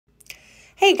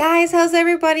Hey guys, how's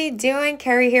everybody doing?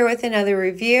 Carrie here with another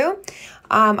review.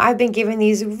 I've been giving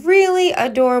these really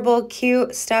adorable,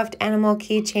 cute stuffed animal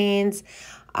keychains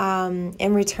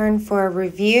in return for a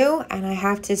review. And I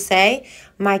have to say,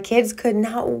 my kids could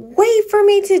not wait for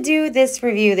me to do this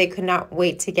review. They could not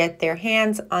wait to get their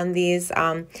hands on these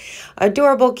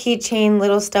adorable keychain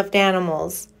little stuffed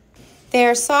animals.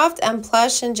 They're soft and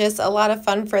plush and just a lot of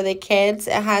fun for the kids.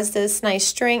 It has this nice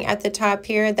string at the top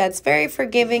here that's very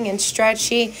forgiving and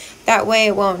stretchy. That way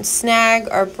it won't snag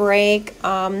or break.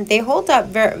 They hold up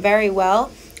very well.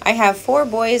 I have 4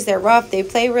 boys. They're rough. They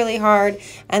play really hard.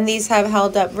 And these have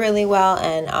held up really well.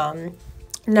 And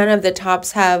none of the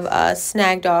tops have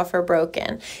snagged off or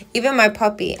broken. Even my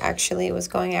puppy actually was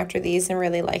going after these and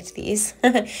really liked these.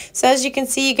 So as you can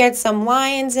see, you get some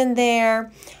lions in there.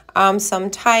 Some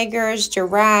tigers,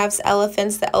 giraffes,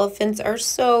 elephants. The elephants are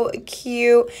so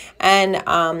cute. And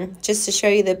just to show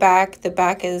you the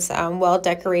back is well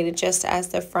decorated just as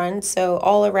the front. So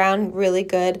all around really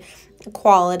good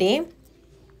quality.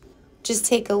 Just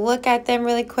take a look at them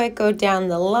really quick. Go down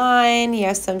the line. You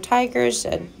have some tigers,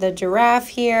 the giraffe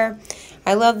here.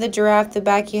 I love the giraffe. The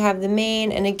back you have the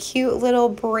mane and a cute little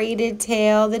braided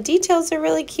tail. The details are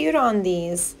really cute on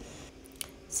these.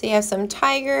 So you have some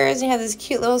tigers, you have this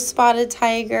cute little spotted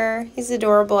tiger. He's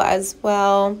adorable as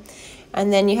well.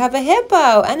 And then you have a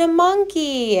hippo and a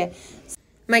monkey.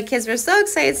 My kids were so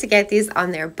excited to get these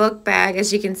on their book bag.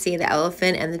 As you can see, the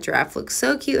elephant and the giraffe look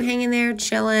so cute hanging there,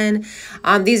 chilling.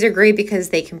 These are great because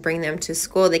they can bring them to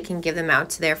school. They can give them out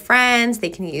to their friends. They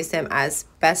can use them as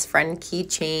best friend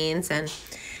keychains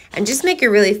and just make a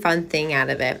really fun thing out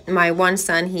of it. My one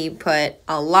son, he put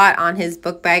a lot on his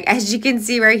book bag. As you can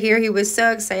see right here, he was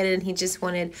so excited and he just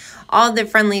wanted all the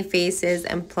friendly faces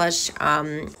and plush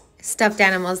stuffed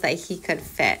animals that he could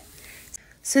fit.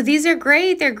 So these are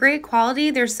great. They're great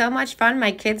quality. They're so much fun.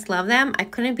 My kids love them. I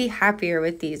couldn't be happier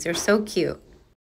with these. They're so cute.